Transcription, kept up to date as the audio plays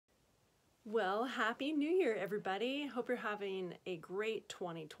Well, Happy New Year, everybody. Hope you're having a great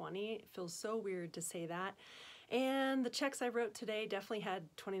 2020. It feels so weird to say that. And the checks I wrote today definitely had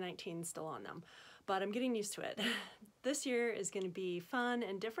 2019 still on them, but I'm getting used to it. This year is going to be fun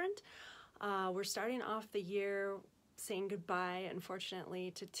and different. We're starting off the year saying goodbye, unfortunately,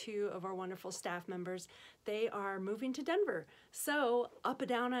 to two of our wonderful staff members. They are moving to Denver. So,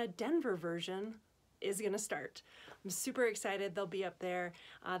 UpaDowna Denver version is going to start. I'm super excited they'll be up there.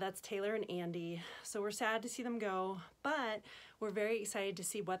 That's Taylor and Andy. So we're sad to see them go, but we're very excited to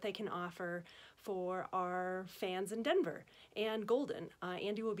see what they can offer for our fans in Denver and Golden.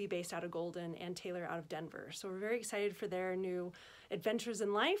 Andy will be based out of Golden and Taylor out of Denver. So we're very excited for their new adventures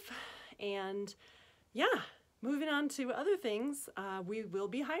in life. And yeah, moving on to other things, we will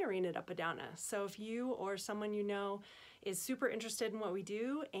be hiring at UpaDowna. So if you or someone you know is super interested in what we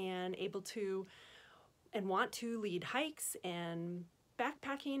do and able to and want to lead hikes and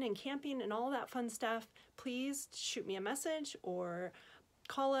backpacking and camping and all that fun stuff, please shoot me a message or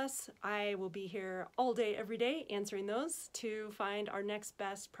call us. I will be here all day, every day, answering those to find our next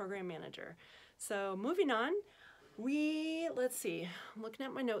best program manager. So moving on, let's see, I'm looking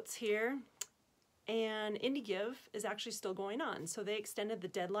at my notes here, and IndieGive is actually still going on. So they extended the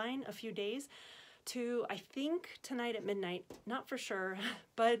deadline a few days to, I think, tonight at midnight, not for sure,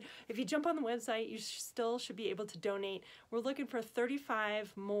 but if you jump on the website, you still should be able to donate. We're looking for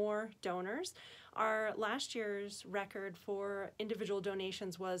 35 more donors. Our last year's record for individual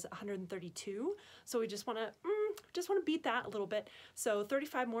donations was 132, so we just want to beat that a little bit. So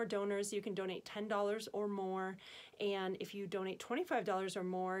 35 more donors. You can donate $10 or more, and if you donate $25 or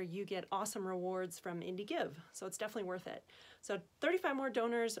more, you get awesome rewards from IndieGive, so it's definitely worth it. So 35 more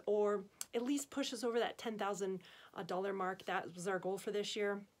donors, or at least push us over that $10,000 mark. That was our goal for this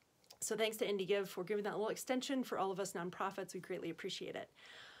year. So thanks to IndieGive for giving that little extension for all of us nonprofits. We greatly appreciate it.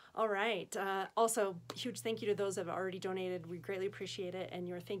 All right. Also, huge thank you to those that have already donated. We greatly appreciate it. And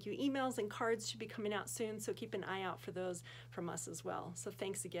your thank you emails and cards should be coming out soon, so keep an eye out for those from us as well. So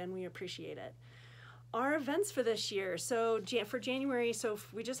thanks again. We appreciate it. Our events for this year. So for January, so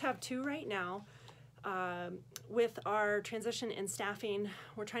we just have two right now. With our transition in staffing,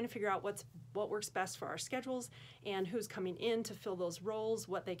 we're trying to figure out what works best for our schedules and who's coming in to fill those roles,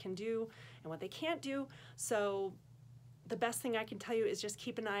 what they can do and what they can't do. So the best thing I can tell you is just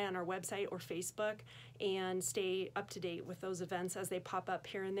keep an eye on our website or Facebook and stay up to date with those events as they pop up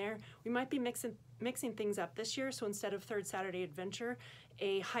here and there. We might be mixing things up this year, so instead of Third Saturday Adventure,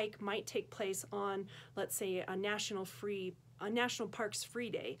 a hike might take place on, let's say, a National Parks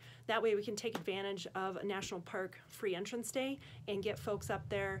Free Day. That way we can take advantage of a National Park free entrance day and get folks up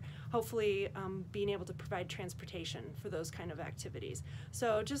there, hopefully being able to provide transportation for those kind of activities.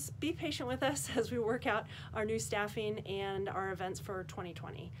 So just be patient with us as we work out our new staffing and our events for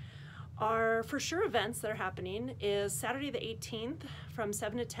 2020. Our for sure events that are happening is Saturday the 18th from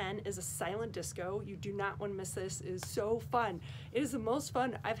 7 to 10 is a silent disco. You do not want to miss this. It is so fun. It is the most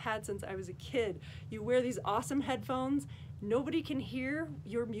fun I've had since I was a kid. You wear these awesome headphones. Nobody can hear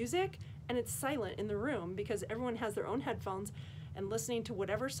your music, and it's silent in the room because everyone has their own headphones and listening to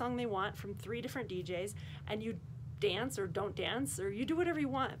whatever song they want from 3 different DJs, and you dance or don't dance, or you do whatever you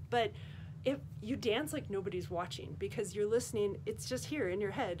want. But if you dance like nobody's watching because you're listening, it's just here in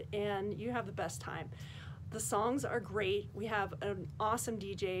your head, and you have the best time. The songs are great. We have an awesome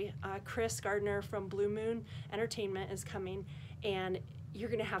DJ. Chris Gardner from Blue Moon Entertainment is coming, and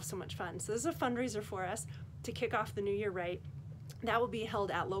you're gonna have so much fun. So this is a fundraiser for us to kick off the new year right. That will be held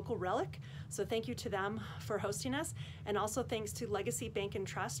at Local Relic. So thank you to them for hosting us. And also thanks to Legacy Bank and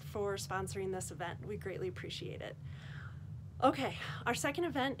Trust for sponsoring this event. We greatly appreciate it. Okay, our second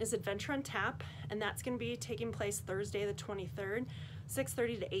event is Adventure on Tap, and that's going to be taking place Thursday the 23rd,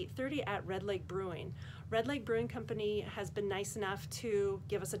 6:30 to 8:30 at Red Lake Brewing. Red Lake Brewing Company has been nice enough to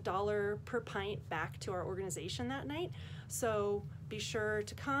give us $1 per pint back to our organization that night. So be sure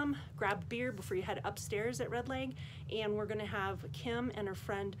to come, grab a beer before you head upstairs at Red Lake, and we're going to have Kim and her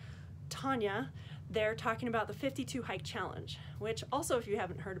friend Tanya there talking about the 52 Hike Challenge, which also, if you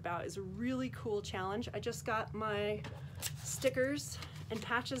haven't heard about, is a really cool challenge. I just got my stickers and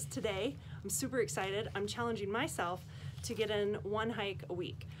patches today. I'm super excited. I'm challenging myself to get in one hike a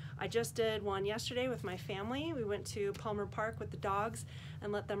week. I just did one yesterday with my family. We went to Palmer Park with the dogs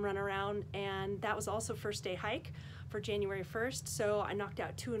and let them run around, and that was also first day hike for January 1st. So I knocked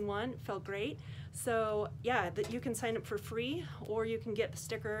out 2 in 1, felt great. So yeah, you can sign up for free, or you can get the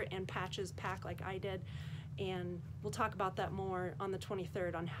sticker and patches pack like I did. And we'll talk about that more on the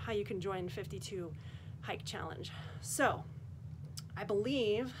 23rd on how you can join 52 Hike Challenge. So I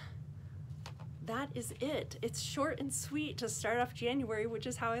believe that is it. It's short and sweet to start off January, which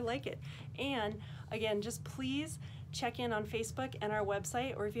is how I like it. And again, just please check in on Facebook and our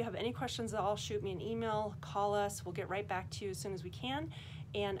website, or if you have any questions at all, shoot me an email, call us. We'll get right back to you as soon as we can.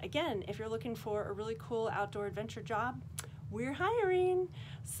 And again, if you're looking for a really cool outdoor adventure job, we're hiring.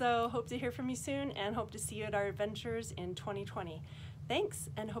 So hope to hear from you soon and hope to see you at our adventures in 2020. Thanks,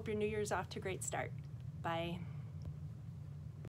 and hope your New Year's off to a great start. Bye.